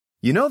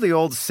You know the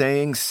old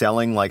saying,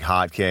 selling like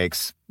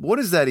hotcakes? What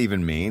does that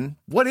even mean?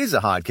 What is a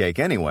hotcake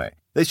anyway?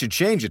 They should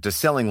change it to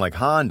selling like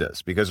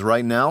Hondas, because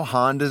right now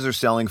Hondas are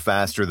selling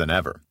faster than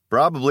ever.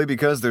 Probably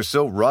because they're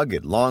so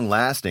rugged,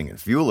 long-lasting, and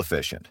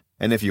fuel-efficient.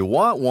 And if you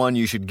want one,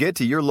 you should get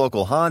to your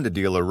local Honda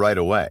dealer right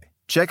away.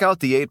 Check out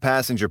the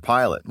 8-passenger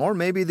Pilot, or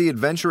maybe the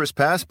adventurous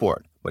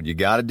Passport. But you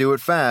gotta do it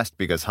fast,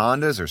 because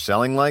Hondas are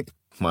selling like,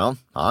 well,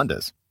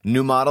 Hondas.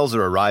 New models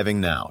are arriving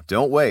now.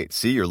 Don't wait.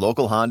 See your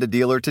local Honda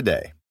dealer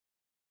today.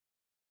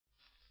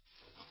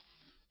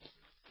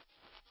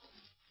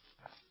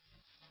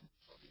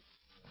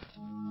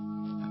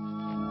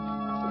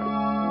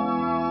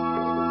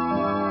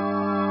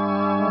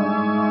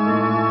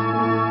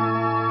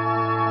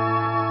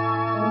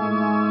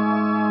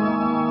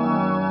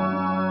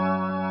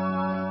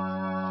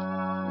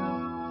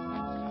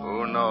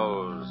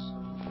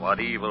 What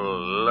evil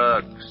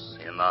lurks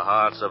in the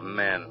hearts of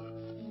men?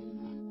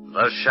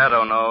 The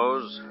Shadow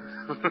knows.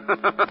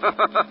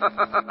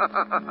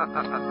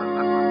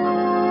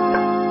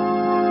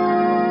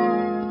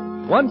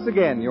 Once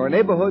again, your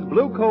neighborhood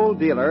blue coal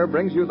dealer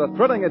brings you the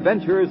thrilling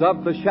adventures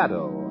of the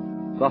Shadow,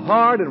 the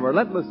hard and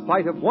relentless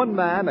fight of one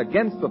man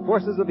against the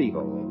forces of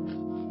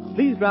evil.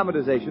 These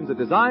dramatizations are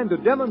designed to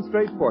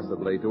demonstrate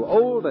forcibly to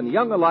old and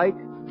young alike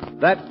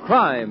that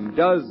crime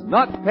does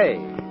not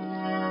pay.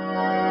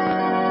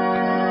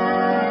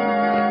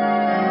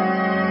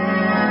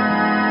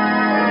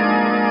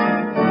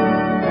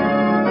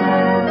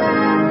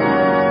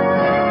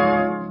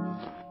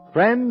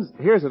 Friends,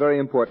 here's a very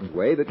important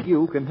way that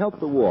you can help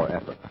the war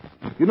effort.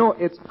 You know,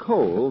 it's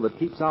coal that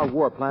keeps our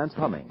war plants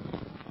humming.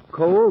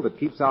 Coal that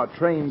keeps our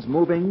trains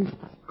moving.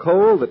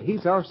 Coal that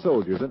heats our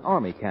soldiers in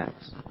army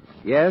camps.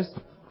 Yes,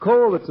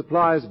 coal that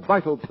supplies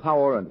vital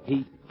power and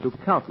heat to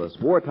countless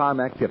wartime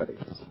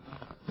activities.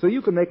 So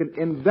you can make an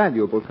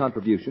invaluable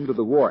contribution to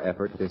the war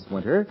effort this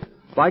winter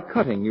by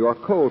cutting your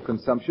coal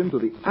consumption to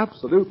the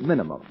absolute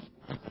minimum.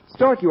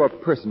 Start your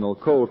personal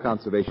coal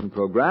conservation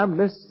program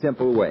this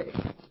simple way.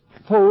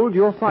 Hold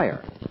your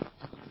fire.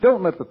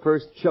 Don't let the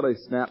first chilly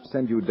snap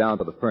send you down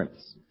to the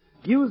furnace.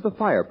 Use the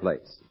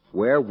fireplace.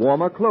 Wear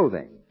warmer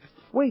clothing.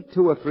 Wait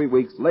 2 or 3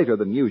 weeks later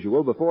than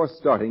usual before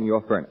starting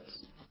your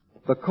furnace.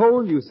 The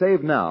coal you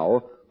save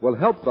now will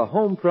help the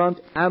home front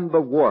and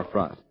the war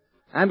front,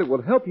 and it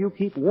will help you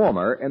keep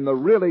warmer in the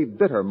really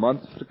bitter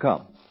months to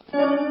come.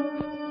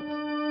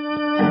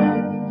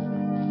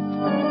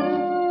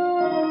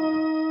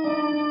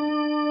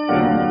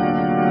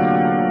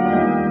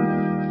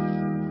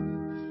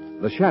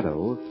 The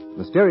Shadow,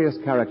 mysterious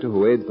character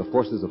who aids the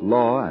forces of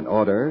law and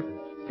order,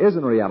 is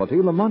in reality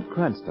Lamont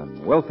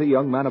Cranston, wealthy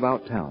young man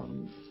about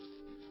town.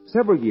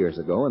 Several years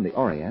ago in the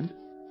Orient,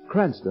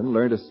 Cranston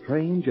learned a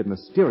strange and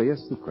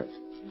mysterious secret,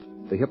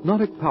 the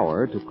hypnotic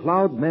power to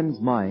cloud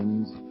men's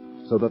minds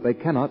so that they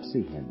cannot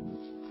see him.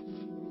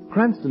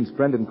 Cranston's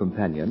friend and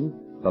companion,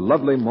 the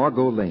lovely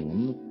Margot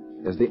Lane,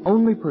 is the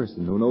only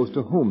person who knows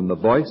to whom the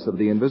voice of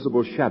the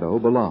invisible Shadow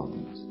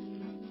belongs.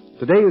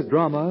 Today's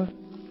drama,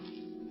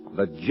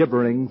 The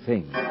Gibbering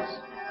Things.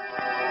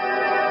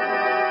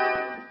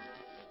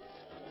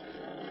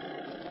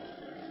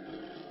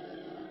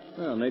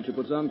 Well, nature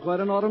puts on quite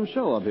an autumn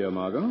show up here,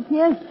 Margot.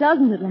 Yes,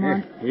 doesn't it,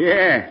 Lamont?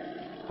 Yeah.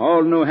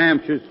 All New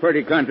Hampshire's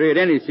pretty country at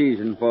any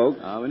season,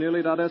 folks. Are we nearly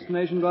at our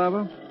destination,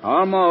 driver?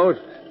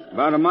 Almost.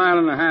 About 1.5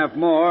 miles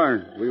more,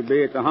 and we'll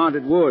be at the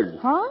Haunted Woods.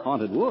 Huh?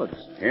 Haunted Woods?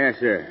 Yes,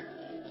 sir.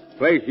 The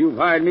place you've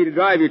hired me to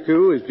drive you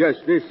to is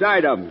just this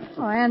side of them.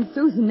 Oh, Aunt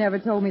Susan never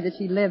told me that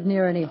she lived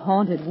near any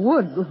haunted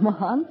woods,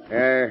 Lamont.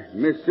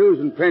 Miss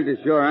Susan Prentice,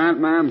 your aunt,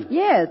 ma'am?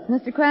 Yes,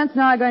 Mr. Cranston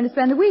and I are going to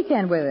spend the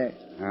weekend with her.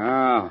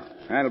 Oh,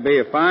 that'll be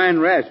a fine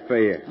rest for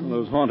you. Well,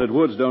 those haunted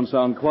woods don't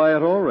sound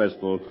quiet or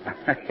restful.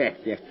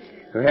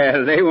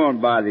 Well, they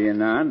won't bother you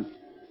none.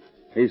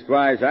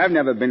 Leastwise, I've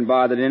never been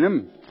bothered in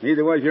them.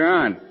 Neither was your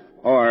aunt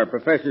or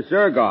Professor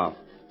Surgoff,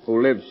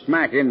 who lives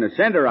smack in the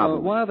center of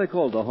them. Why are they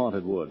called the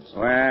Haunted Woods?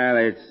 Well,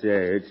 it's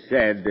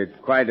said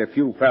that quite a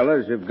few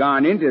fellas have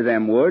gone into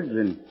them woods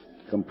and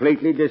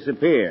completely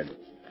disappeared.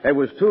 There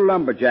was 2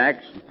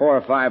 lumberjacks and 4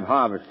 or 5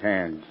 harvest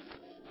hands.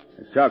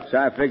 Shucks,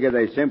 I figure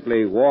they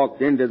simply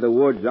walked into the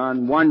woods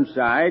on one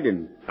side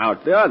and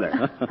out the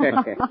other.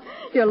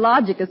 Your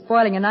logic is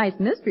spoiling a nice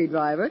mystery,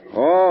 driver.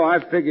 Oh, I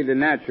figured a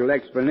natural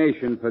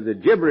explanation for the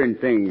gibbering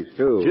things,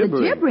 too.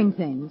 The gibbering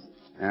things?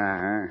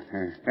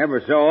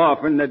 Ever so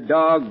often, the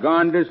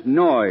doggonedest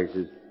noise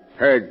is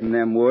heard from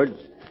them woods.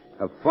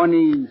 A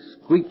funny,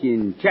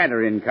 squeaking,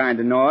 chattering kind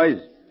of noise.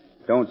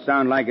 Don't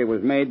sound like it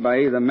was made by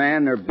either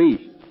man or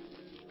beast.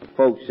 The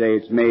folks say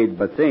it's made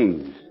by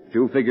things.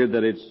 You figured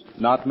that it's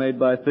not made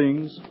by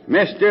things?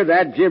 Mister,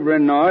 that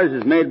gibbering noise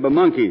is made by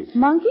monkeys.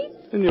 Monkeys?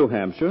 In New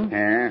Hampshire.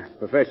 Yeah,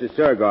 Professor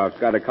Surgoff's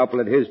got a couple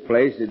at his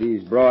place that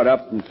he's brought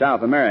up from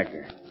South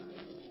America.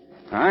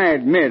 I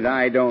admit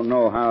I don't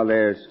know how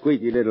their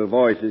squeaky little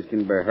voices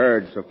can be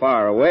heard so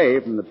far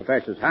away from the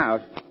professor's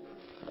house,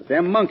 but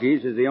them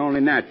monkeys is the only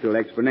natural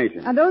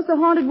explanation. Are those the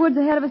haunted woods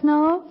ahead of us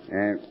now?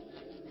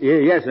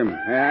 Yes, ma'am.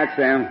 That's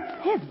them.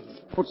 Heavens.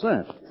 What's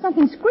that?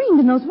 Something screamed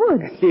in those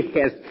woods.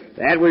 Yes,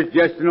 that was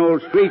just an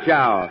old screech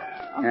owl.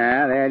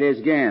 There it is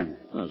again.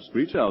 Well,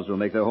 screech owls don't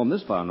make their home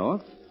this far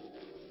north.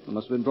 They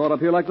must have been brought up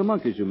here like the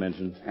monkeys you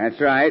mentioned. That's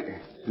right.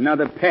 It's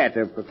another pet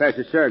of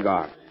Professor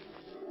Sergoff's.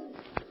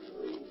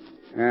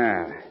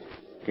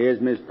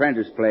 Here's Miss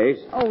Prentice's place.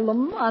 Oh,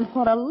 Lamont,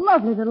 what a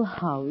lovely little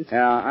house.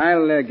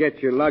 I'll get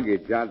your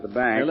luggage out the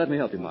back. Here, let me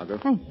help you, Margot.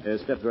 Thank you.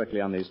 Step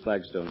directly on these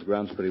flagstones.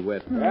 Ground's pretty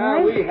wet.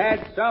 Well, we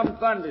had some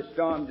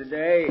thunderstorm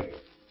today.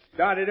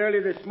 Started early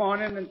this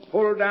morning and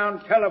pulled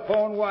down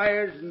telephone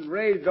wires and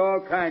raised all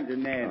kinds of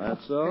nets.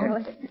 That's so?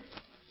 Really?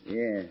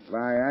 Yes.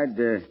 Why,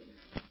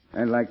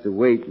 I'd like to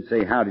wait and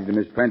say howdy to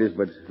Miss Prentice,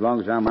 but as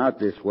long as I'm out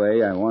this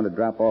way, I want to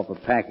drop off a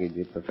package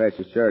at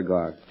Professor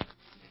Sergoff's.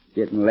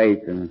 Getting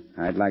late, and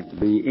I'd like to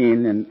be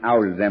in and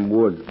out of them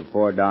woods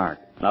before dark.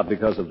 Not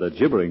because of the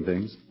gibbering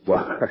things.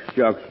 Well,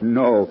 shucks,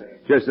 no.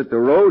 Just that the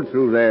road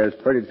through there is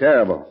pretty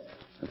terrible.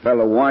 A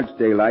fellow wants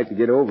daylight to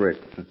get over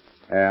it.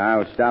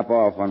 I'll stop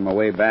off on my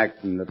way back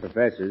from the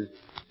professor's,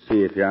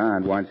 see if your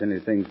aunt wants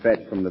anything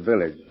fetched from the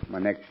village, my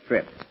next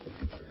trip.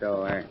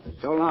 So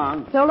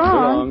long. So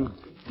long.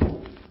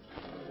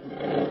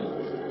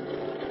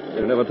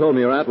 You never told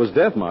me your aunt was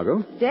deaf,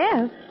 Margot.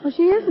 Deaf? Well,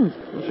 she isn't.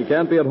 Well, she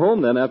can't be at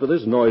home then after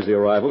this noisy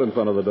arrival in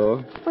front of the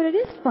door. But it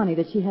is funny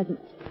that she hasn't...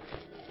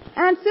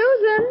 Aunt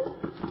Susan!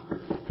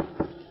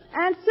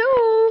 Aunt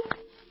Sue!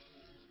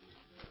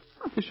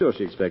 Are you sure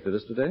she expected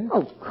us today?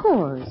 Oh, of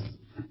course.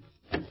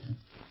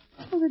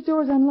 Oh, the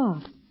door's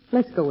unlocked.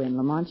 Let's go in,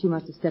 Lamont. She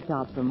must have stepped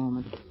out for a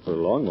moment. For a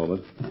long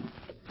moment.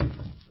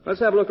 Let's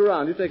have a look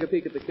around. You take a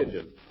peek at the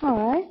kitchen.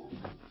 All right.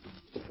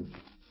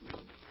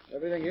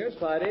 Everything here's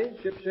tidy,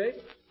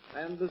 shipshape,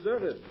 and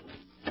deserted.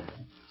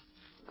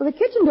 Well, the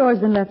kitchen door's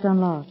been left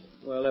unlocked.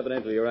 Well,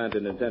 evidently your aunt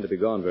didn't intend to be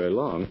gone very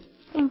long.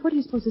 Well, what do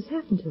you suppose has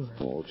happened to her?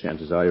 Oh,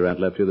 chances are your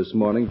aunt left here this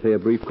morning to pay a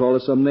brief call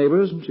to some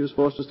neighbors, and she was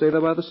forced to stay there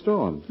by the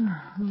storm.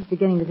 I was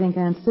beginning to think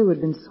Aunt Sue had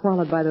been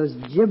swallowed by those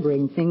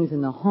gibbering things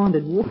in the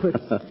haunted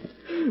woods.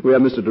 We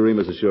have Mr.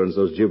 Doremus' assurance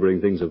those gibbering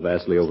things are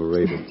vastly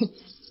overrated.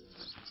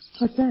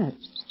 What's that?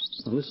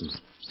 Now, listen.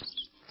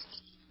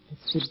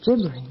 It's the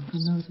gibbering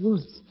from those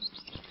woods.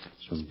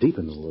 It's from deep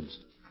in the woods.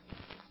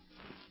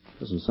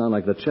 Doesn't sound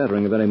like the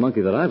chattering of any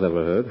monkey that I've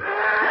ever heard.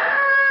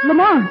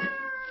 Lamont!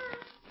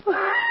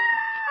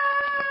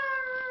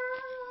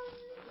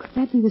 Could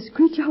that be the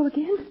screech owl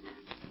again?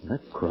 That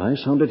cry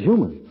sounded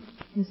human.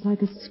 It's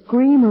like a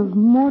scream of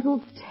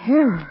mortal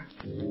terror.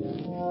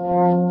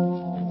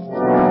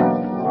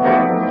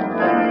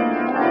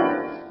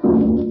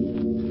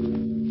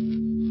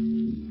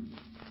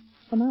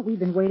 Lamont, we've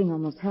been waiting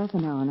almost half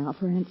an hour now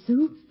for Aunt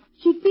Sue.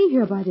 She'd be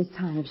here by this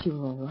time if she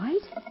were all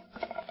right.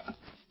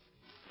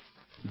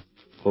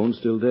 Phone's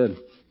still dead.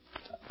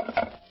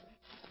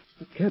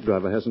 The cab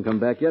driver hasn't come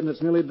back yet, and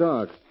it's nearly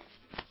dark.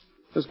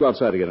 Let's go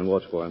outside again and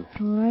watch for him.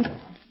 All right.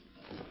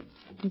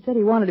 He said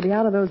he wanted to be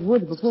out of those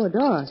woods before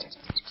dark.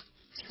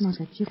 Come on,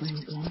 that gibbering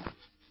again.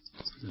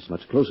 It's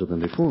much closer than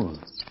before.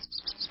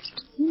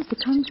 Seems to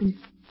come from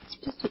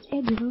just the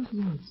edge of those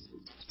woods.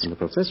 And the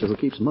professor who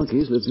keeps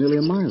monkeys lives nearly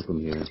a mile from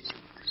here.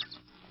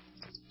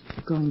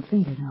 It's growing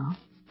fainter now.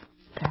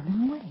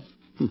 Traveling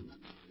away.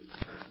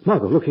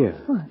 Margot, look here.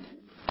 What?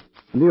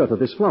 In the earth of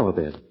this flower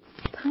bed.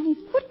 Tiny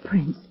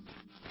footprints.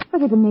 Why,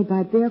 they've been made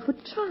by a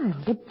barefoot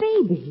child, a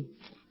baby.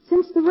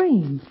 Since the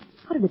rain.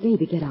 How did the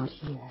baby get out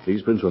here?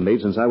 These prints were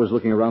made since I was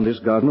looking around this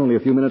garden only a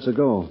few minutes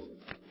ago.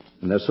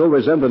 And their sole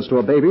resemblance to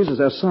a baby's is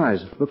their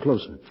size. Look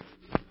closer.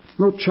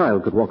 No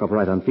child could walk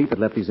upright on feet that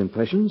left these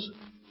impressions.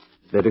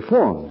 They're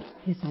deformed.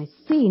 Yes, I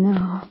see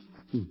now.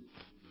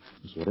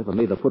 So whatever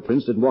made the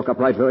footprints didn't walk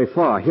upright very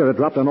far. Here it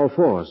dropped on all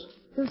fours.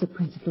 Those are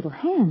prints of little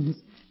hands.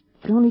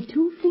 But only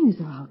 2 fingers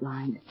are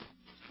outlined.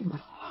 Oh, what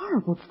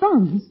horrible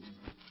thumbs.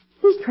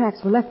 These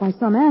tracks were left by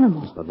some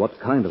animal. But what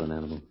kind of an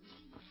animal?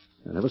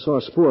 I never saw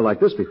a spoor like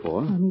this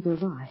before. Oh, neither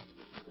have I.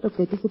 Look,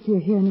 they disappear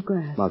here in the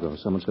grass. Margot,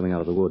 someone's coming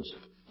out of the woods.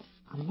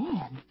 A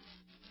man?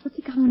 What's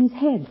he got on his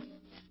head?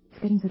 It's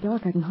getting so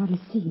dark I can hardly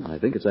see. I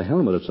think it's a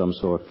helmet of some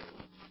sort.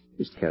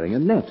 He's carrying a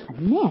net.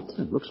 A net?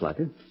 It looks like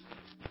it.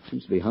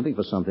 Seems to be hunting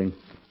for something.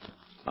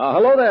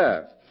 Hello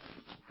there.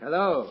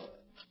 Hello.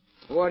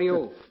 Who are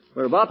you?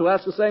 We're about to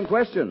ask the same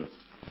question.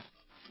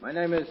 My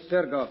name is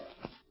Sergoff.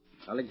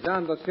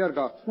 Alexander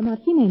Sergoff.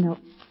 Lamont, he may know.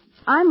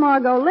 I'm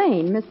Margot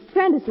Lane, Miss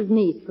Prentice's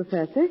niece,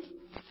 Professor.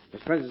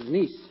 Miss Prentice's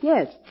niece?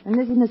 Yes, and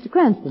this is Mr.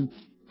 Cranston.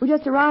 We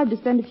just arrived to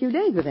spend a few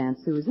days with Aunt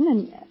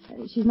Susan,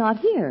 and she's not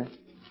here.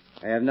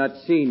 I have not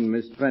seen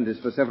Miss Prentice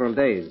for several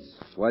days.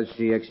 Was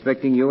she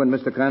expecting you and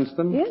Mr.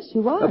 Cranston? Yes, she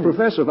was.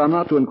 Professor, if I'm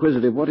not too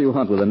inquisitive, what do you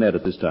hunt with a net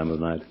at this time of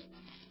night?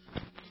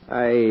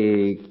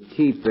 I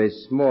keep a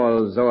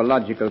small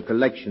zoological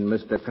collection,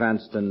 Mr.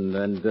 Cranston,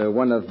 and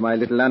one of my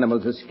little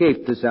animals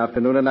escaped this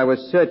afternoon, and I was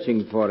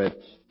searching for it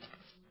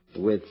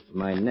with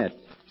my net.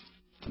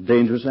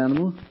 Dangerous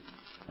animal?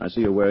 I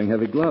see you're wearing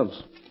heavy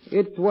gloves.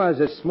 It was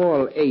a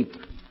small ape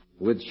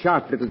with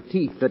sharp little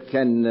teeth that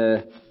can,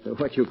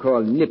 what you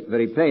call, nip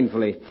very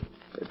painfully.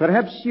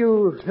 Perhaps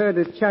you heard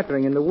it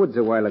chattering in the woods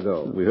a while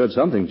ago. We heard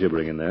something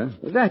gibbering in there.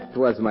 That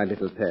was my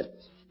little pet.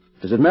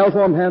 Is it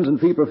malformed hands and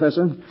feet,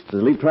 Professor?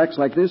 Does it leave tracks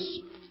like this?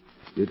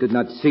 You did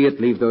not see it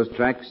leave those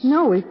tracks?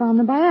 No, we found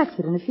them by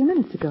accident a few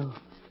minutes ago.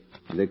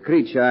 The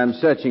creature I'm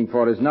searching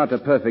for is not a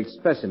perfect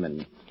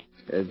specimen.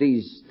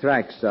 These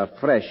tracks are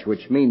fresh,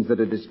 which means that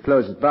it is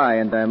close by,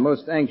 and I'm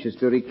most anxious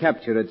to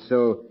recapture it,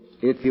 so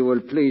if you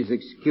will please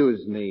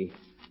excuse me.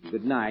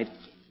 Good night.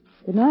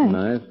 Good night. Good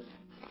night.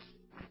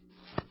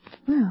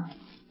 Well,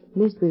 at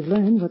least we've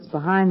learned what's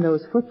behind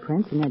those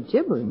footprints and that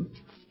gibbering.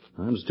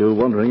 I'm still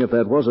wondering if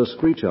that was a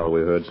screech owl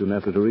we heard soon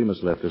after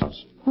Doremus left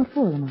us. What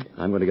for, Lamont?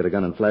 I'm going to get a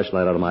gun and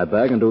flashlight out of my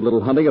bag and do a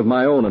little hunting of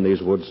my own in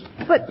these woods.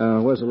 But...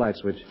 where's the light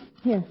switch?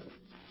 Here.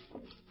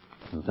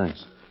 Oh,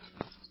 thanks.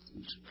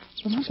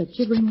 Lamont, the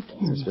gibbering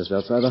again. It's just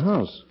outside the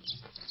house.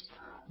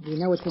 We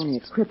know it's only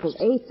a crippled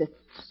ape that...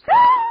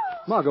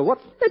 Margot, what?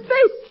 That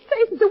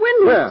face at the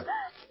window. Where?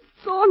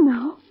 Gone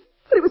now.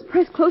 But it was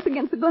pressed close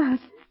against the glass.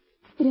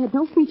 It had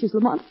no features,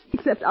 Lamont,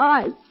 except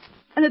eyes.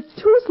 And a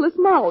toothless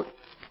mouth.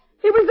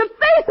 It was the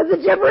face of the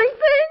gibbering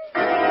thing.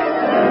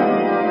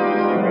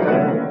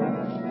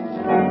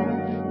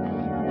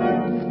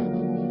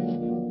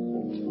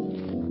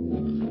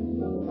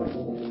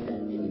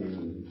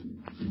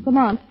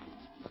 Lamont,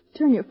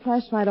 turn your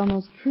flashlight on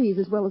those trees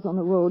as well as on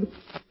the road.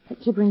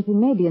 That gibbering thing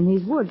may be in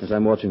these woods. As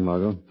I'm watching,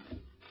 Margot.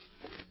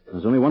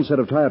 There's only one set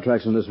of tire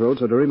tracks in this road,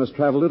 so Doremus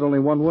traveled it only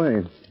one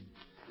way.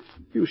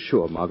 You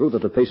sure, Margot,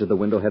 that the face of the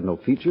window had no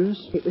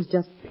features? It was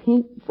just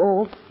pink,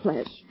 bald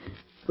flesh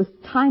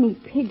with tiny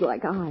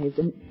pig-like eyes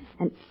and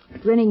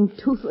grinning,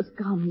 toothless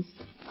gums.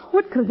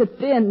 What could it have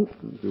been?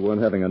 If you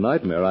weren't having a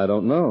nightmare, I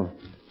don't know.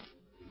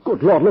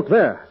 Good Lord, look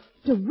there.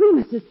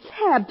 Doremus's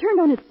cab turned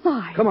on its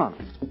side. Come on.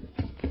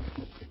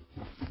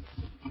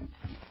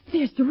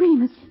 There's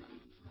Doremus.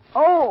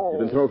 Oh! He's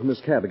been thrown from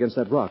his cab against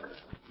that rock.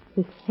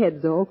 His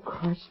head's all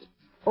crushed.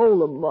 Oh,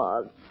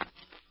 Lamont.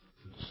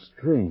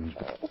 Strange.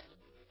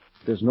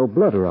 There's no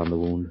blood around the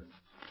wound.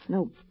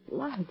 No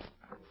blood.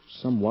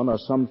 Someone or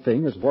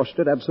something has washed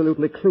it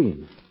absolutely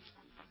clean.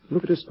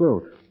 Look at his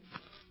throat.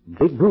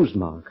 Big bruise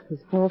mark. His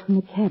fall from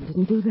the cab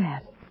didn't do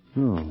that.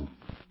 No.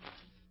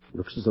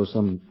 Looks as though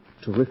some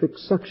terrific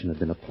suction had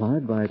been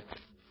applied by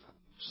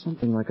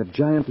something like a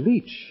giant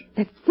leech.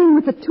 That thing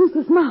with the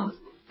toothless mouth.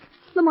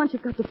 Lamont,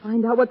 you've got to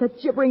find out what that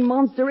gibbering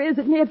monster is.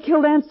 It may have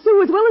killed Aunt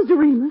Sue as well as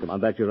Doremus. Come on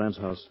back to your aunt's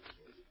house.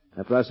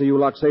 After I see you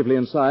locked safely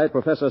inside,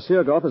 Professor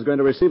Seargoff is going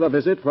to receive a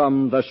visit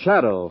from the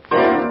Shadow.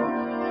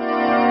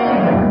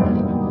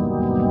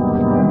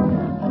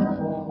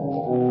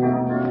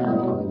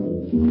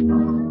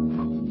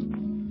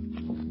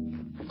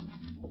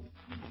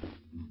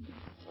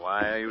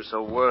 Why are you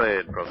so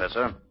worried,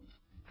 Professor?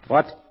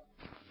 What?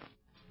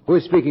 Who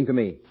is speaking to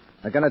me?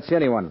 I cannot see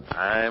anyone.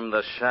 I'm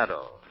the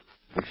Shadow.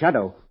 The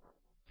Shadow?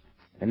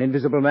 An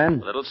invisible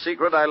man? A little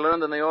secret I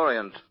learned in the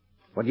Orient.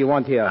 What do you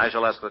want here? I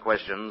shall ask the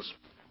questions.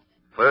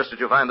 First, did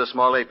you find the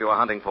small ape you were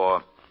hunting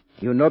for?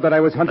 You know that I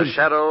was hunting... The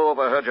Shadow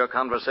overheard your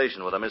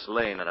conversation with a Miss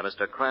Lane and a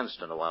Mr.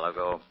 Cranston a while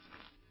ago.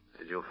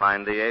 Did you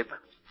find the ape?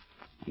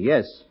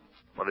 Yes.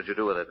 What did you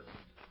do with it?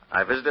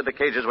 I visited the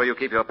cages where you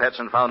keep your pets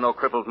and found no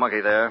crippled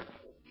monkey there.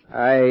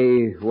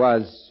 I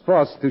was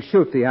forced to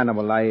shoot the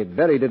animal. I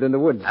buried it in the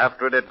woods.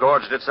 After it had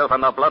gorged itself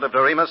on the blood of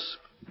Doremus?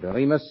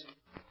 Doremus?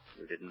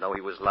 You didn't know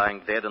he was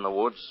lying dead in the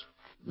woods?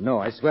 No,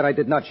 I swear I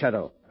did not,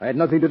 Shadow. I had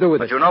nothing to do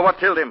with it. But you know what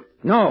killed him?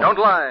 No. Don't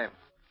lie.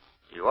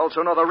 You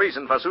also know the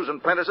reason for Susan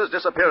Prentice's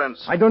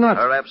disappearance. I do not.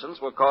 Her absence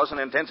will cause an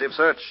intensive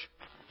search.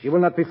 She will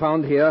not be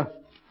found here.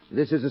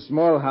 This is a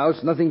small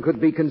house. Nothing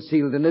could be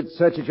concealed in it.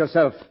 Search it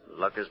yourself.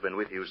 Luck has been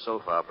with you so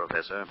far,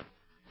 Professor.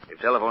 If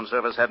telephone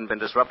service hadn't been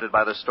disrupted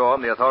by the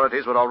storm, the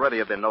authorities would already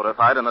have been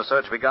notified and the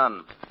search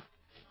begun.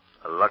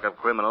 The luck of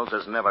criminals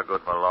is never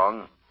good for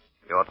long.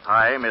 Your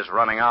time is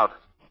running out.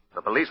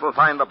 The police will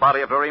find the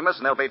body of Doremus,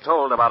 and they'll be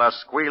told about a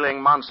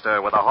squealing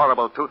monster with a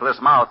horrible toothless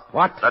mouth.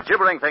 What? The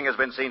gibbering thing has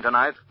been seen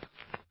tonight.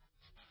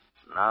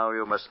 Now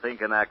you must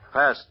think and act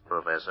fast,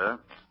 Professor.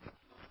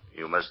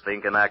 You must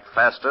think and act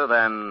faster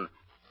than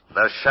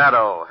the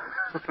Shadow.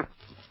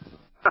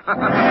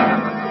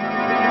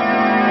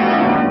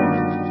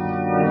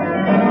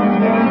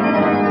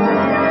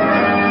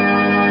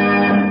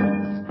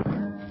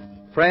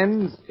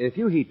 Friends, if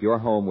you heat your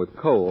home with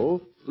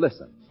coal,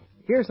 listen.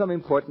 Here's some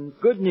important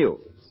good news.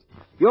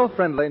 Your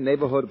friendly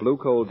neighborhood blue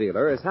coal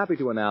dealer is happy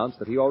to announce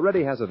that he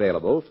already has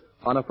available,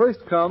 on a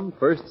first-come,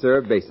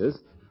 first-served basis,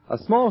 a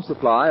small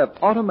supply of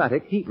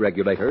automatic heat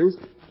regulators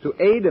to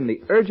aid in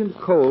the urgent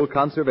coal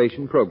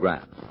conservation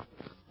program.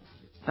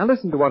 Now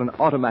listen to what an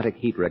automatic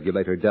heat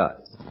regulator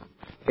does.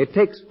 It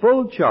takes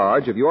full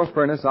charge of your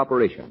furnace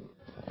operation,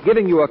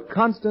 giving you a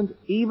constant,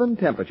 even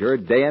temperature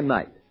day and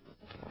night.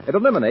 It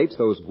eliminates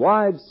those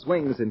wide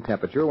swings in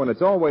temperature when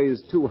it's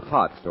always too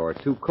hot or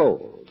too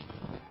cold.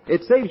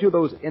 It saves you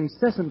those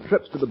incessant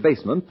trips to the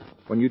basement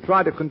when you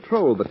try to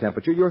control the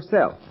temperature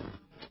yourself.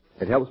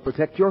 It helps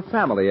protect your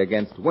family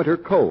against winter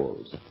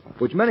colds,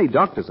 which many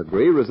doctors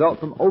agree result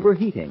from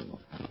overheating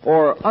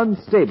or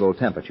unstable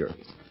temperatures.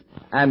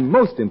 And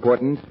most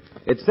important,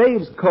 it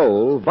saves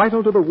coal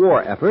vital to the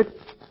war effort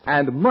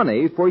and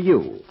money for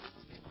you.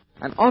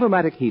 An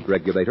automatic heat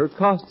regulator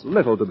costs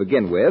little to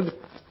begin with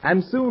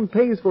and soon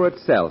pays for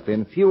itself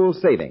in fuel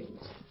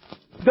savings.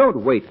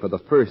 Don't wait for the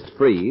first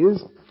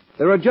freeze.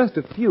 There are just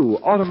a few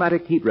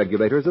automatic heat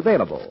regulators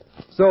available.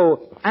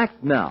 So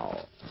act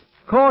now.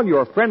 Call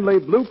your friendly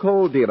Blue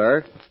Coal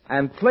dealer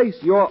and place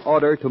your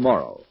order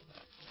tomorrow.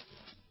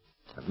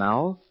 And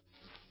now,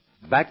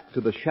 back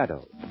to the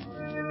shadow.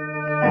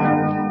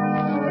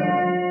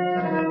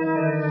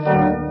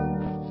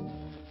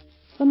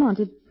 Lamont,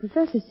 did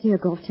Professor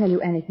Seargolf tell you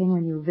anything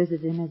when you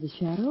visited him as a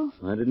shadow?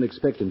 I didn't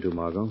expect him to,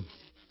 Margot.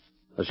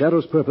 The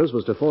Shadow's purpose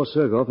was to force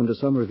Sergov into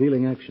some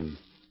revealing action.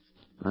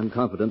 I'm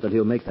confident that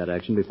he'll make that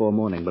action before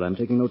morning, but I'm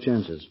taking no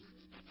chances.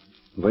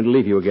 I'm going to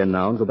leave you again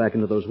now and go back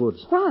into those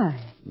woods. Why?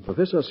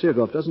 Professor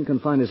Sergov doesn't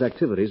confine his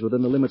activities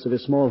within the limits of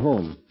his small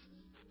home.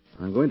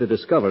 I'm going to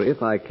discover,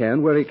 if I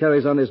can, where he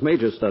carries on his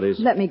major studies.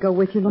 Let me go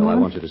with you, No, Lamont.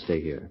 I want you to stay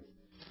here.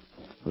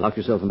 Lock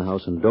yourself in the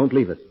house and don't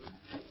leave it.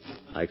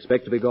 I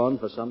expect to be gone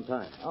for some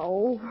time.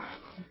 Oh.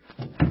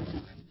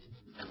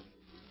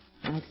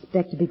 I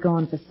expect to be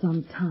gone for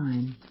some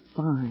time.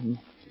 Fine.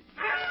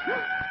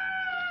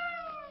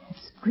 That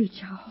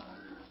screech owl.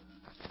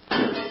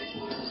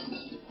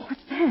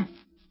 What's that?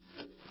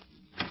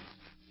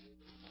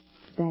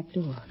 Back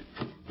door.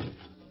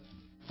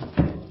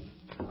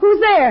 Who's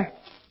there?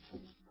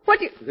 What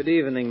do you... Good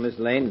evening, Miss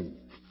Lane.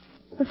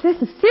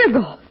 Professor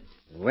Seargolf.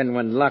 When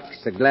one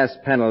locks a glass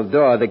panel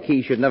door, the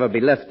key should never be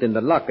left in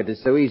the lock. It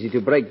is so easy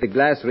to break the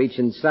glass, reach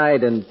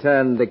inside, and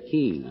turn the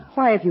key.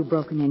 Why have you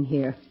broken in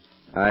here?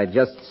 I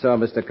just saw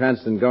Mr.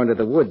 Cranston go into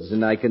the woods,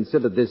 and I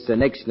considered this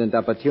an excellent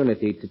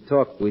opportunity to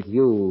talk with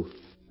you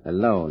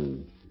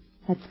alone.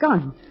 That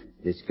gun.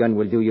 This gun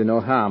will do you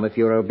no harm if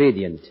you're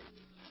obedient.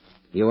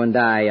 You and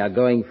I are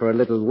going for a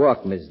little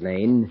walk, Miss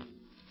Lane,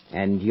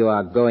 and you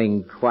are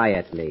going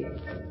quietly.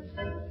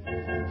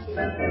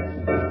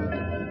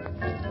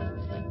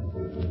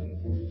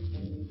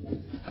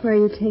 Where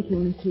are you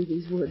taking me through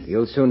these woods?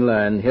 You'll soon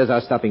learn. Here's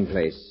our stopping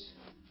place.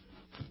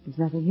 There's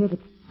nothing here but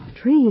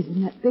trees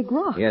and that big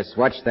rock. Yes,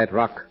 watch that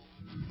rock.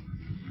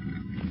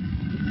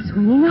 It's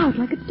swinging out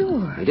like a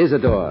door. It is a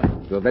door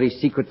to a very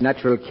secret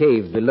natural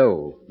cave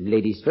below.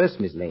 Ladies first,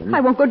 Miss Lane. I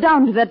won't go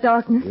down to that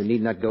darkness. You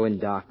need not go in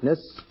darkness.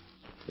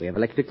 We have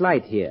electric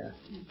light here.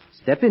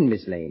 Step in,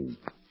 Miss Lane.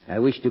 I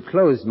wish to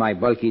close my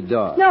bulky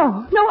door.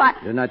 No,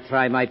 Do not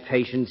try my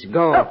patience.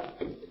 Go.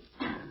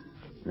 Oh.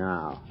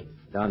 Now,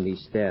 down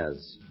these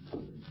stairs.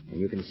 And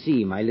you can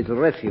see my little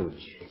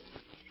refuge.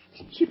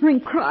 Gibbering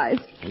cries.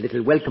 A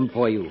little welcome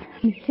for you.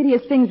 And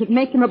hideous things that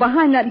make them are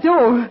behind that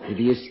door.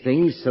 Hideous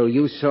things, so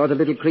you saw the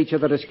little creature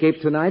that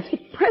escaped tonight?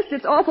 It pressed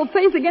its awful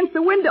face against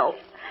the window.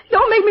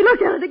 Don't make me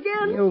look at it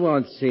again. You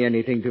won't see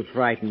anything to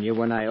frighten you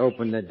when I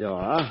open the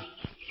door.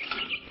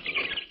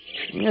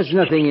 There's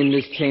nothing in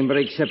this chamber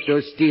except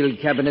those steel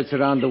cabinets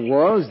around the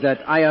walls, that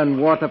iron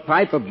water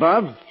pipe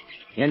above,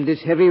 and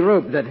this heavy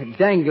rope that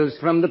dangles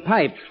from the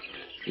pipe.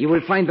 You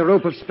will find the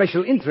rope of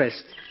special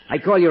interest. I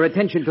call your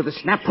attention to the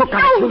snap hook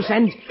on its loose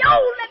end. No,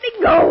 let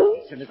me go.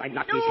 As soon as I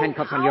lock these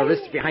handcuffs on your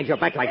wrists behind your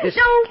back like this,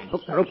 No. and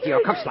hook the rope to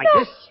your cuffs like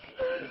this.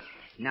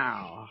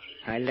 Now,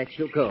 I let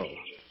you go.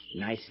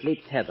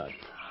 Nicely tethered.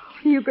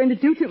 What are you going to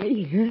do to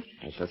me here?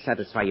 I shall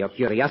satisfy your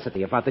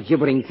curiosity about the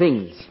gibbering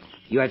things.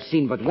 You have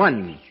seen but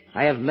one.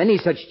 I have many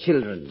such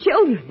children.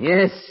 Children?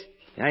 Yes.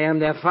 I am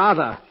their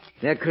father,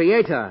 their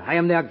creator. I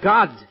am their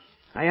God.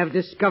 I have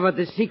discovered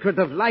the secret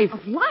of life.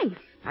 Of life?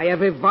 I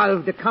have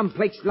evolved a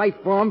complex life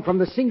form from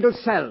the single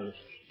cell.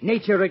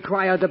 Nature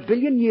required 1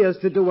 billion years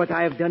to do what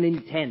I have done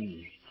in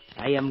 10.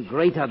 I am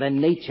greater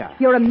than nature.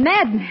 You're a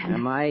madman.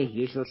 Am I?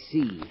 You shall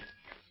see.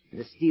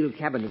 The steel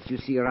cabinets you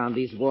see around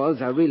these walls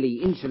are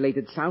really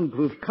insulated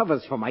soundproof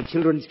covers for my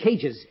children's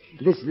cages.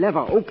 This lever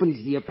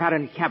opens the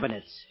apparent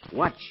cabinets.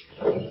 Watch.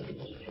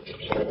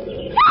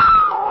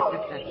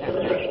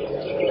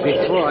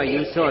 Before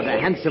you saw the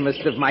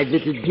handsomest of my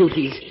little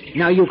beauties.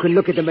 Now you can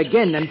look at them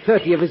again and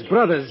 30 of his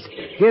brothers.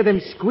 Hear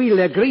them squeal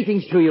their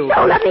greetings to you.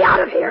 No, let me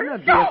out of here.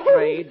 Do not be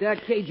afraid. Their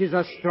cages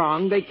are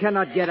strong. They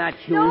cannot get at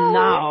you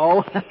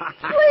now.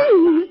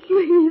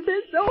 Please,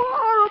 they're so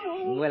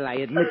horrible. Well, I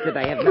admit that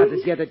I have not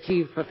as yet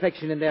achieved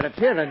perfection in their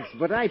appearance,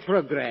 but I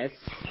progress.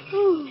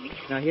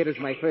 Now, here is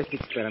my first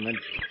experiment.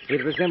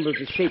 It resembles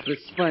a shapeless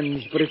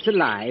sponge, but it's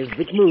alive.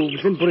 It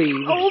moves and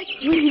breathes. Oh,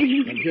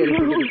 please. And here is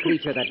a little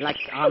creature that lacks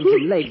arms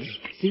and legs.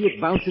 See it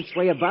bounce its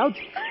way about?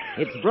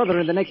 Its brother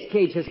in the next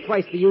cage has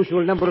twice the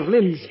usual number of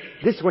limbs.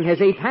 This one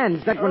has 8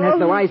 hands. That one has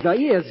no eyes nor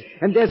ears.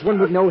 And there's one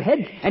with no head.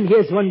 And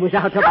here's one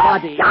without a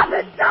body. Stop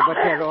it. But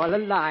they're all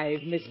alive,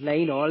 Miss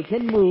Lane. All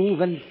can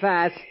move and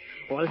fast.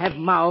 All have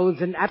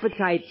mouths and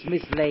appetites,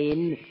 Miss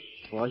Lane.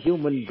 For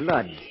human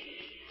blood.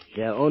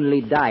 Their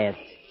only diet.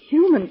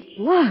 Human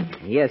blood.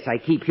 Yes, I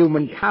keep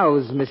human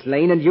cows, Miss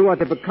Lane, and you ought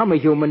to become a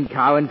human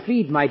cow and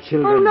feed my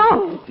children.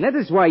 Oh, no. That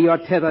is why you're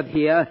tethered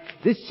here.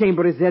 This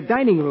chamber is their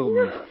dining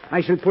room.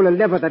 I shall pull a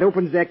lever that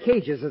opens their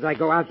cages as I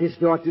go out this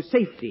door to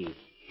safety.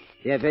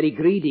 They're very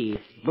greedy,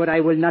 but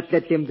I will not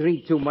let them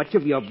drink too much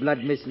of your blood,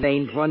 Miss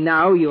Lane, for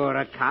now you're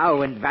a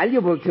cow and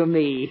valuable to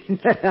me.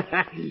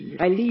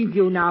 I leave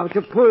you now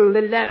to pull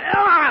the lever.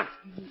 Ah!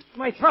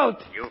 My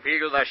throat! You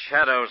feel the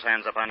shadow's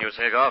hands upon you,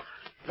 Sirgoff.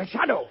 The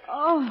shadow!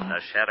 Oh.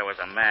 The shadow is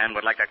a man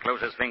would like to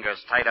close his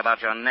fingers tight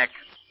about your neck.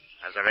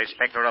 As a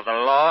respecter of the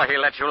law, he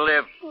lets you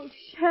live. Oh,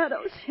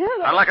 Shadow.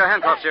 Unlock your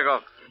handcuffs,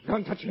 Sirgoff.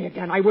 Don't touch me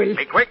again, I will.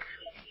 Be quick.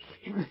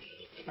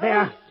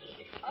 There.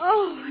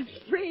 Oh, I'm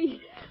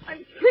free.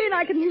 I'm free and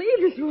I can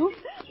leave this room.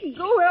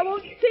 Go where I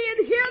won't see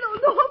and hear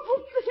those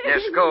awful things.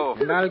 Yes, go.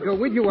 And I'll go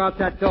with you out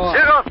that door.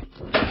 Sirgoff!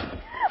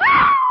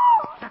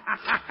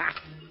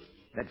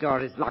 The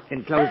door is locked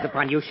and closed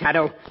upon you,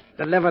 Shadow.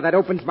 The lever that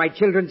opens my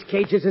children's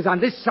cages is on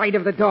this side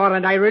of the door,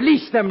 and I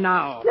release them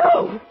now.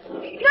 No!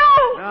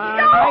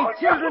 My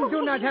children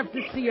do not have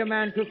to see a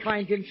man to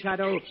find him,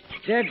 Shadow.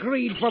 Their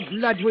greed for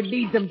blood would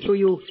lead them to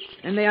you,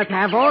 and they are to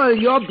have all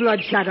your blood,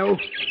 Shadow.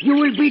 You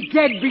will be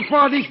dead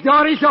before this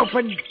door is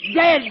opened.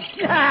 Dead!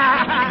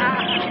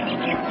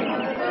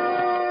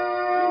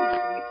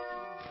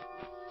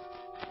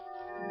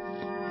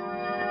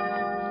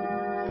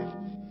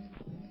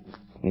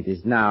 It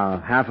is now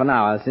half an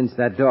hour since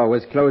that door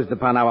was closed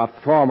upon our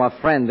former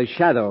friend, the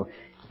Shadow.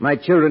 My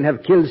children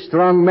have killed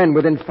strong men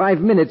within 5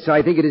 minutes, so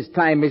I think it is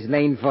time, Miss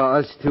Lane, for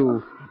us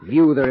to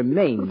view the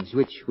remains,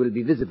 which will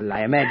be visible,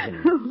 I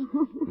imagine.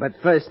 But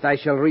first I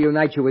shall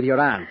reunite you with your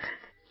aunt.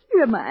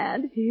 You have my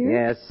aunt here?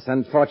 Yes,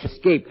 unfortunately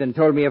escaped and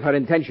told me of her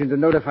intention to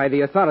notify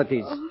the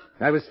authorities.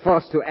 I was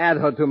forced to add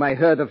her to my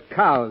herd of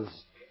cows.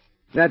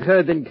 That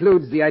herd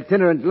includes the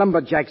itinerant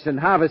lumberjacks and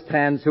harvest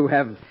hands who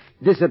have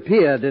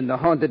disappeared in the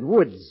haunted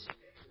woods.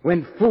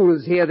 When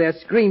fools hear their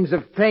screams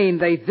of pain,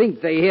 they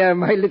think they hear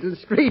my little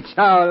screech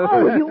owl.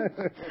 Oh,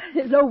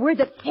 there's no word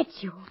that fits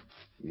you.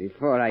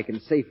 Before I can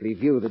safely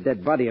view the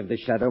dead body of the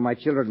Shadow, my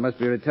children must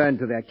be returned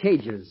to their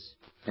cages.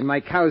 And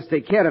my cows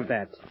take care of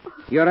that.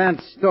 Your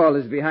aunt's stall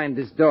is behind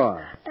this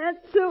door. Aunt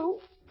Sue.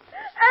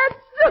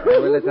 I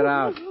will let her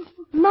out.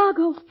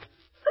 Margot.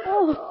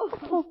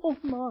 Oh,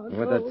 Margot.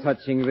 What a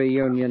touching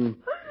reunion.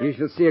 You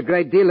shall see a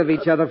great deal of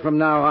each other from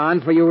now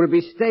on, for you will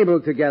be stable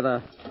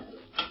together.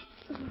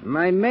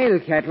 My male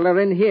cattle are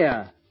in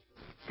here.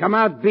 Come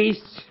out,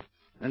 beasts.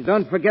 And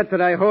don't forget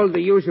that I hold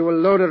the usual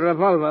loaded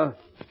revolver.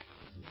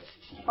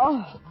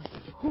 Oh,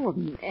 poor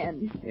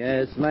men.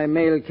 Yes, my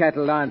male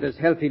cattle aren't as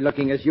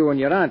healthy-looking as you and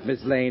your aunt,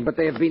 Miss Lane, but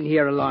they have been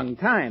here a long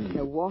time.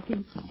 They're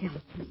walking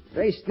skeletons.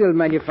 They still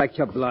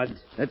manufacture blood.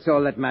 That's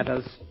all that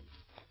matters.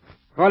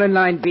 Fall in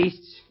line,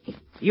 beasts.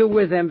 You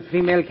with them,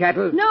 female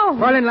cattle. No.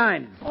 Fall in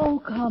line.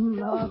 Oh, come,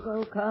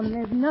 Margot, come.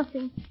 There's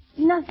nothing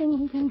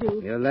we can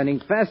do. You're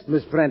learning fast,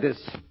 Miss Prentice.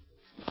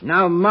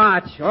 Now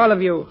march, all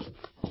of you,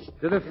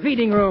 to the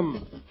feeding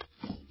room.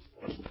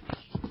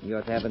 You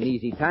ought to have an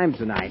easy time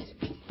tonight.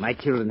 My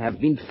children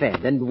have been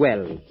fed and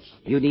well.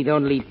 You need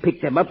only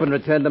pick them up and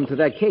return them to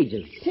their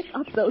cages. Pick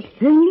up those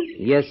things?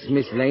 Yes,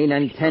 Miss Lane,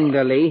 and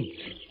tenderly.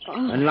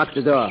 Unlock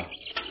the door.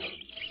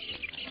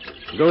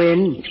 Go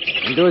in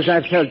and do as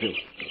I've told you.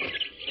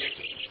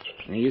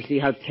 Now, you see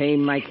how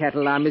tame my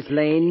cattle are, Miss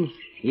Lane?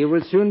 You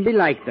will soon be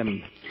like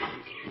them.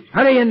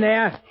 Hurry in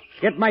there.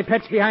 Get my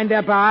pets behind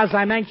their bars.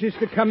 I'm anxious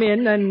to come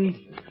in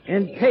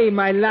and pay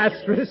my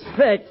last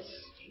respects.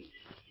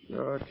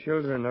 Your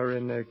children are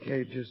in their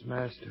cages,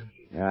 Master.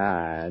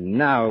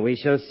 Now we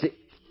shall see.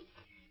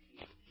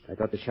 I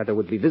thought the Shadow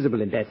would be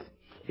visible in death.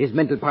 His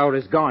mental power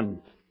is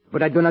gone.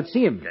 But I do not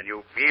see him. Can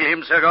you feel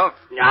him, Sirgoff?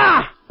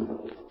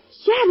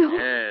 Shadow!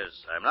 Yes,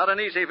 I'm not an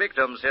easy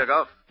victim,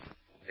 Sirgoff.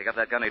 Pick up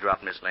that gun he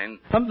dropped, Miss Lane.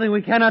 Something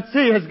we cannot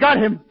see has got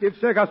him. Give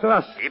Sirgoff to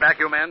us. Be back,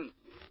 you men.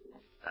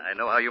 I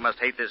know how you must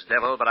hate this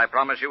devil, but I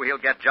promise you he'll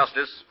get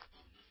justice.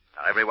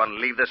 Now, everyone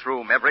leave this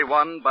room.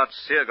 Everyone but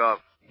Sirgoff.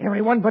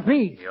 Everyone but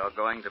me. You're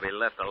going to be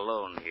left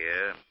alone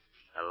here.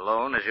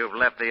 Alone as you've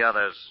left the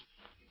others.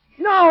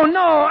 No.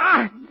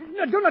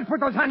 Do not put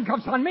those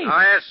handcuffs on me.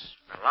 Oh, yes.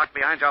 They're locked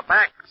behind your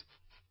back.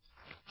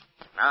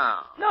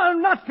 Now, No,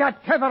 not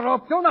that tether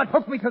rope. Do not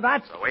hook me to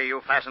that. the way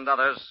you fastened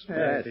others.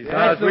 Yes, we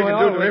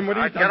can do to him what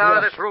he's Right, done get to out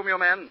of us. this room, you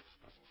men.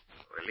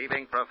 We're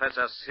leaving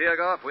Professor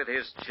Sirgoff with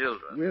his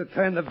children. We'll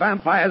turn the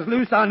vampires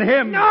loose on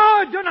him.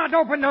 No, do not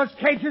open those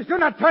cages. Do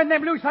not turn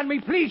them loose on me.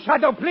 Please,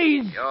 Shadow,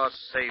 please. You're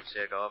safe,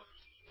 Sirgoff.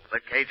 The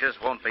cages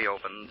won't be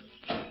opened.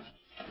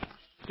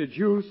 Did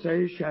you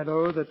say,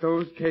 Shadow, that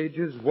those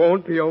cages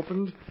won't be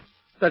opened?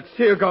 That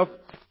Sirgoff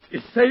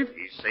is safe?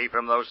 He's safe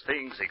from those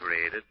things he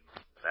created.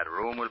 That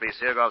room will be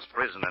Sirgoff's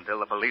prison until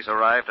the police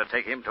arrive to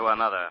take him to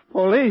another.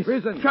 Police.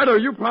 Prison. Shadow,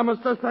 you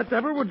promised us that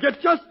devil would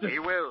get justice. He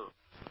will.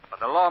 But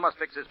the law must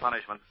fix his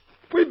punishment.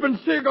 We've been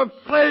Sirgoff's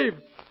slaves.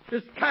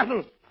 His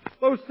cattle.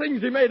 Those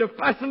things he made have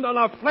fastened on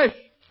our flesh.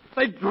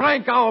 They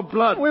drank our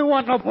blood. We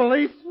want no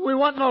police. We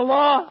want no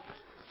law.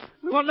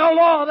 We want no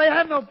law. They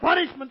have no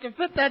punishment to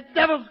fit that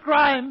devil's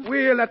crime.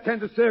 We'll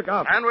attend to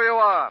Sirgoff. And where you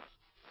are.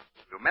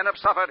 You men have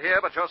suffered here,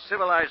 but you're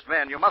civilized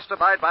men. You must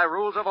abide by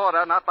rules of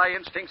order, not by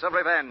instincts of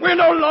revenge. We're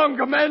no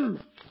longer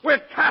men. We're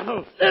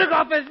cattle.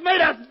 Sirgoff has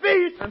made us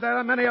beasts. And there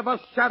are many of us,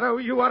 Shadow.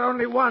 You are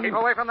only one. Keep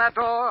away from that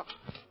door.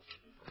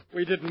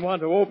 We didn't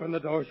want to open the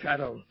door,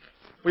 Shadow.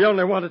 We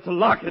only wanted to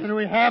lock it. And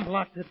we have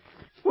locked it.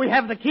 We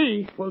have the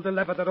key. Pull the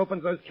lever that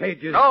opens those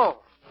cages. No!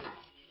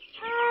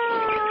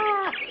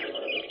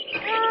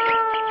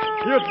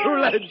 You're too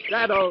late,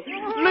 Shadow.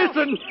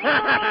 Listen!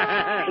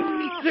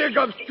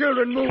 Sirgov's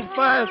children move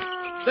fast.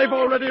 They've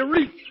already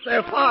reached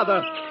their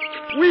father.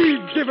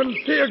 We've given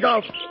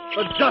Sirgov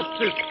the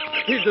justice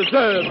he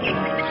deserves.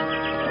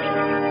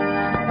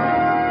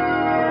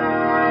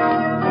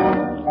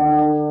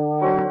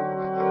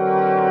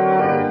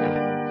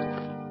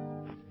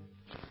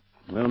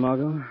 Well,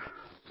 Margot,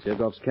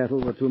 Sirgov's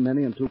cattle were too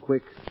many and too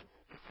quick.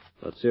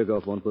 But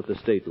Sirgov won't put the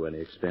state to any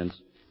expense.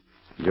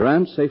 Your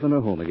aunt's safe in her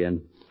home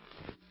again.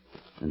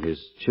 And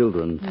his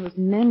children... Those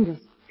men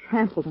just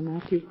trampled them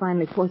after you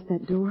finally forced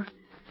that door.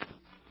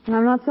 And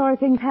I'm not sorry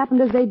things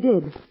happened as they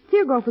did.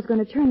 Sirgov was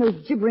going to turn those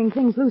gibbering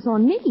things loose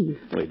on me.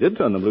 Well, he did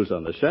turn them loose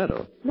on the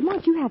Shadow.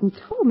 Lamont, you haven't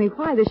told me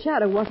why the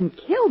Shadow wasn't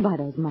killed by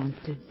those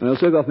monsters. Well,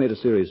 Sirgov made a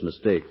serious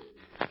mistake.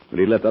 When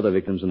he left other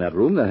victims in that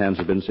room, their hands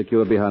had been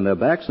secured behind their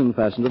backs and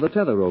fastened to the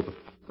tether rope.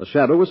 The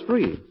Shadow was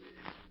free.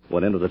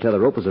 One end of the tether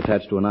rope was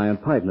attached to an iron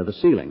pipe near the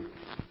ceiling.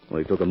 Well,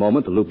 he took a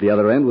moment to loop the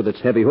other end with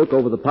its heavy hook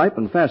over the pipe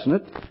and fasten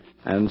it.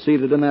 And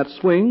seated in that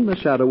swing, the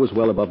Shadow was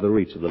well above the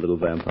reach of the little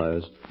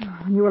vampires. Oh,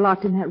 when you were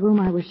locked in that room,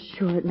 I was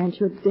sure it meant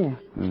your death.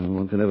 Well,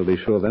 one can never be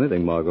sure of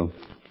anything, Margot.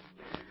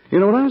 You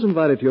know, when I was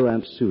invited to your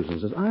Aunt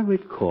Susan's, as I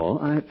recall,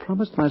 I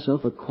promised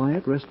myself a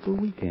quiet, restful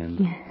weekend.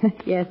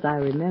 Yes, I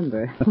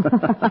remember.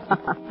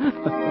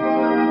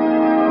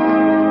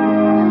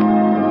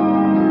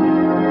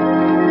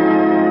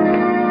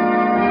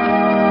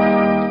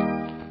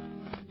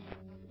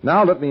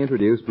 Now let me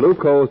introduce Blue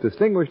Coal's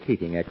distinguished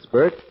heating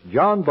expert,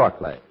 John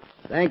Barclay.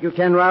 Thank you,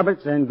 Ken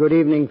Roberts, and good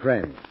evening,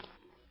 friends.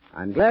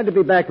 I'm glad to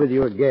be back with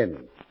you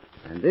again.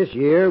 And this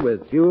year,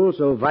 with fuel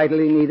so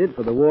vitally needed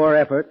for the war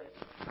effort,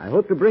 I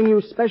hope to bring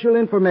you special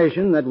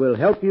information that will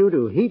help you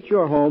to heat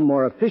your home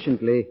more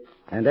efficiently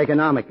and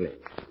economically.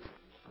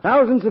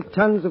 Thousands of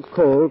tons of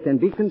coal can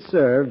be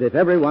conserved if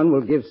everyone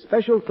will give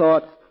special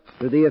thought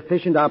to the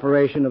efficient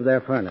operation of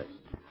their furnace.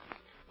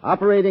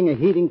 Operating a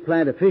heating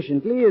plant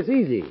efficiently is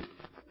easy.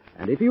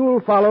 And if you will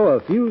follow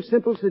a few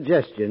simple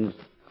suggestions,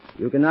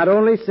 you can not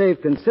only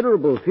save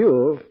considerable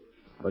fuel,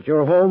 but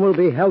your home will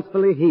be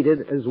healthfully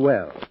heated as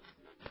well.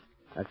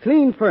 A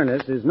clean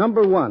furnace is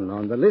number one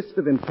on the list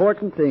of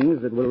important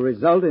things that will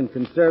result in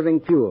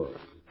conserving fuel.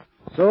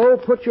 So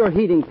put your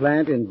heating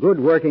plant in good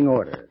working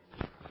order.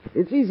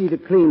 It's easy to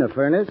clean a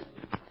furnace.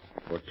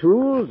 For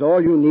tools,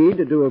 all you need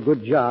to do a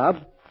good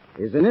job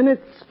is an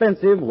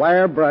inexpensive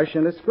wire brush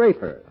and a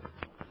scraper.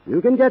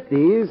 You can get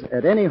these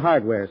at any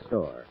hardware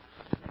store.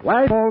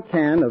 Wipe a small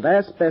can of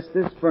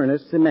asbestos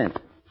furnace cement.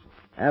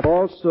 Add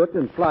all soot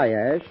and fly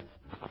ash.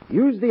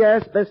 Use the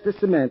asbestos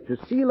cement to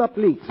seal up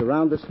leaks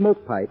around the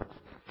smoke pipe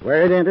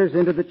where it enters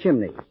into the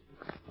chimney.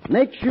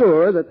 Make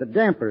sure that the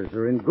dampers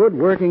are in good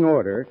working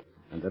order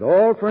and that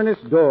all furnace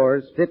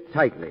doors fit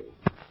tightly.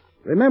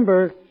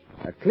 Remember,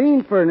 a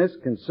clean furnace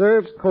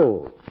conserves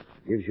coal,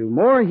 gives you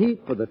more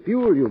heat for the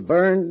fuel you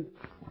burn,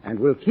 and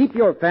will keep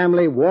your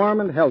family warm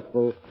and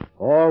healthful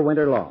all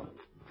winter long.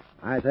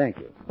 I thank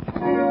you.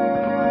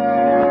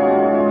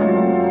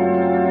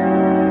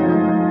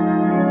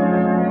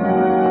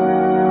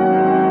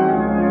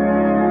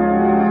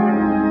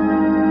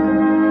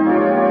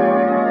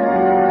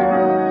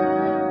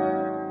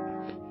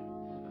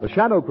 The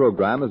Shadow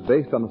program is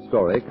based on a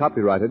story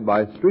copyrighted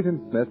by Street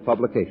and Smith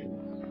Publications.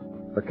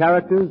 The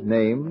characters,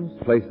 names,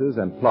 places,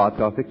 and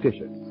plot are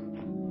fictitious.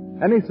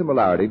 Any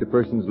similarity to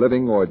persons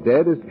living or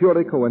dead is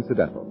purely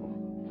coincidental.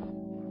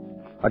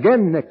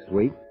 Again next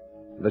week,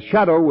 the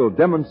Shadow will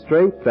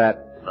demonstrate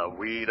that the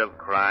weed of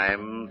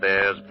crime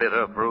bears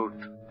bitter fruit.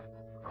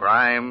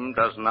 Crime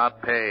does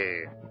not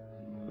pay.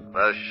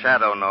 The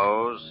Shadow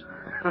knows.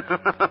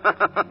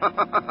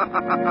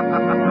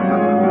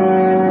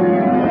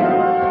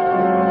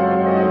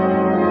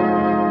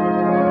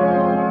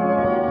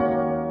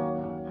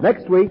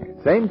 Next week,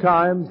 same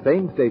time,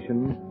 same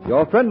station,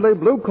 your friendly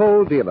Blue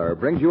Coal dealer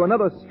brings you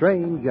another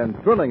strange and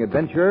thrilling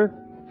adventure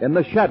in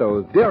the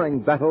Shadow's daring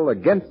battle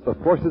against the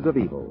forces of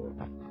evil.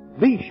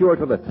 Be sure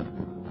to listen.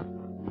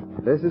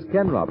 This is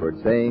Ken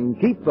Roberts saying,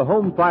 keep the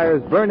home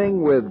fires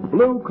burning with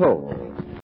Blue Coal.